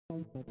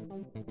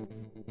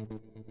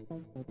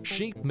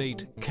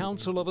Sheepmeat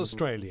Council of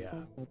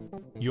Australia.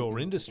 Your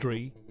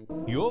industry,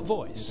 your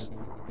voice,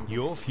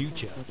 your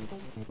future.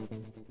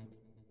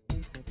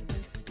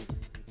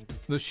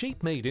 The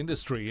sheepmeat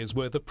industry is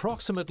worth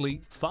approximately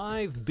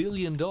 $5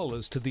 billion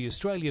to the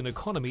Australian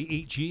economy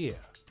each year.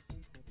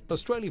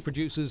 Australia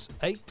produces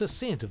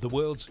 8% of the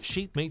world's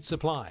sheepmeat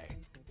supply,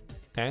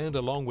 and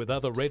along with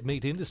other red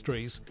meat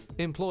industries,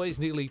 employs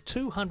nearly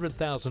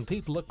 200,000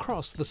 people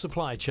across the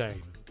supply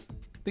chain.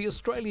 The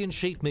Australian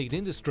sheepmeat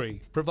industry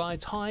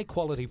provides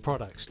high-quality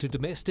products to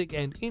domestic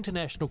and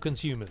international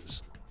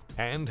consumers,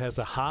 and has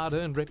a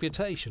hard-earned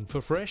reputation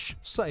for fresh,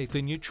 safe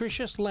and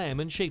nutritious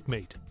lamb and sheep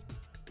meat.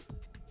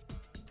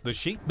 The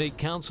Sheepmeat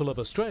Council of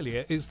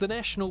Australia is the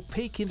national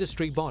peak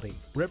industry body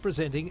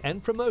representing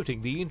and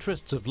promoting the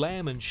interests of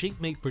lamb and sheep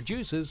meat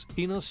producers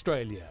in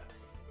Australia.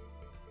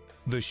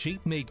 The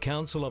Sheepmeat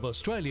Council of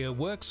Australia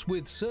works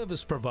with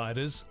service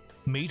providers,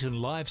 Meat and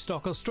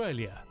Livestock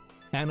Australia,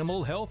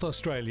 Animal Health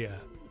Australia,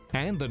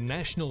 and the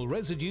National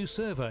Residue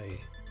Survey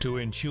to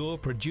ensure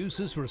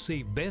producers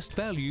receive best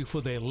value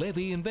for their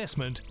levy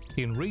investment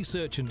in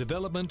research and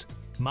development,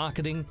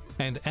 marketing,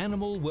 and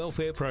animal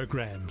welfare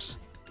programs.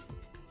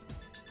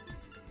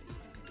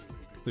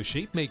 The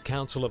Sheepmeat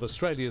Council of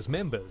Australia's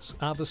members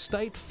are the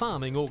state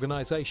farming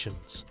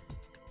organisations.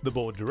 The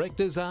board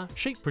directors are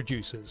sheep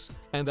producers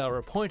and are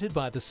appointed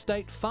by the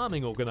state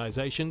farming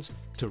organisations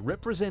to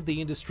represent the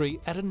industry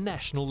at a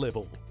national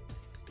level.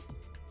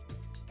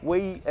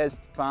 We as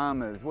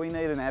farmers, we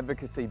need an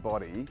advocacy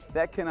body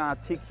that can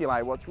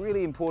articulate what's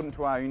really important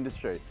to our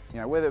industry.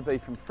 Whether it be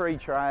from free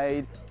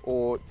trade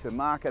or to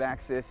market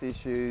access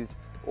issues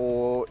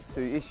or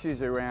to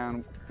issues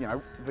around,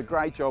 the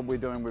great job we're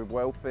doing with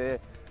welfare.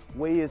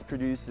 We as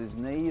producers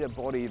need a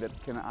body that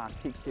can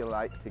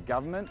articulate to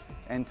government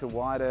and to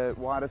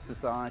wider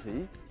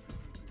society.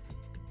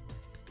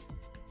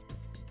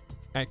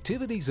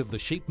 Activities of the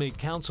Sheepmeat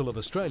Council of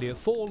Australia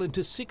fall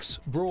into 6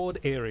 broad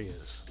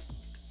areas.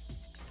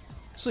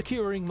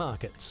 Securing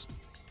markets,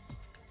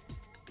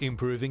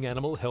 improving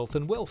animal health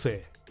and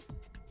welfare,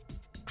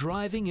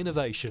 driving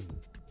innovation,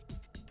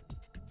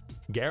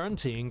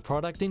 guaranteeing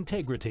product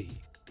integrity,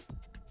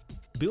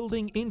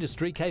 building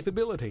industry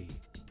capability,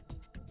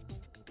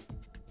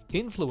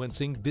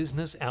 influencing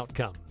business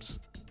outcomes.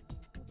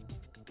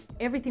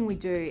 Everything we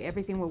do,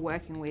 everything we're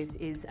working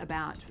with is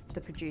about the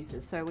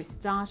producers. So we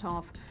start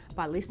off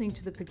by listening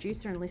to the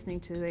producer and listening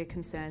to their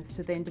concerns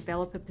to then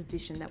develop a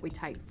position that we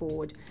take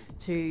forward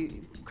to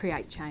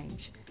create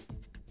change.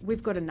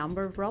 We've got a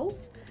number of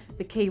roles,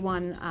 the key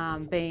one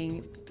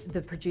being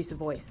the producer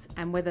voice,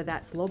 and whether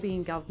that's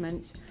lobbying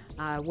government,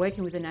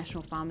 working with the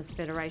National Farmers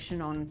Federation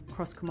on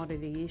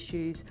cross-commodity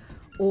issues,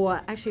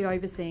 or actually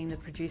overseeing the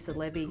producer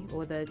levy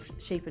or the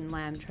sheep and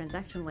lamb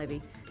transaction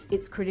levy,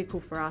 it's critical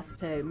for us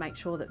to make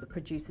sure that the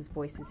producer's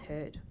voice is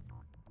heard.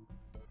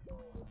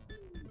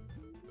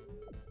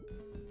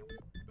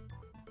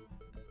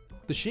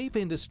 The sheep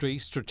industry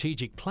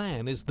strategic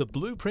plan is the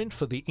blueprint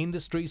for the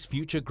industry's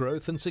future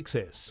growth and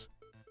success.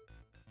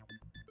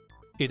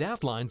 It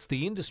outlines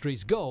the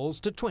industry's goals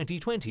to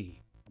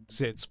 2020,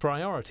 sets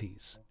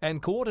priorities,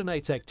 and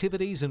coordinates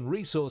activities and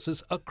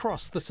resources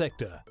across the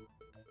sector.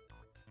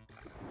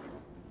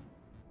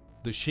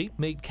 The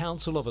Sheepmeat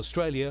Council of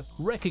Australia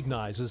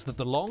recognises that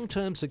the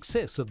long-term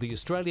success of the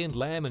Australian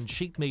lamb and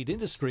sheep meat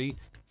industry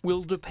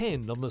will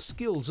depend on the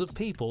skills of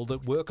people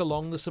that work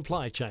along the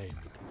supply chain.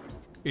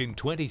 In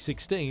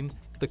 2016,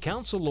 the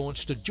Council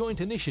launched a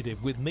joint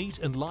initiative with Meat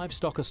and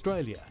Livestock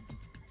Australia,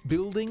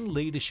 building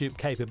leadership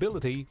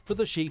capability for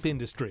the sheep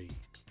industry.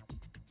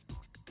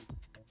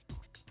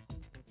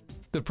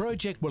 The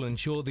project will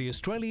ensure the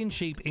Australian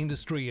sheep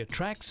industry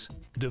attracts,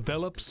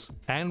 develops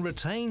and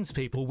retains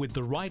people with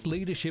the right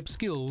leadership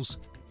skills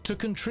to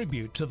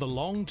contribute to the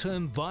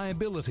long-term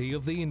viability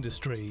of the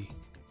industry.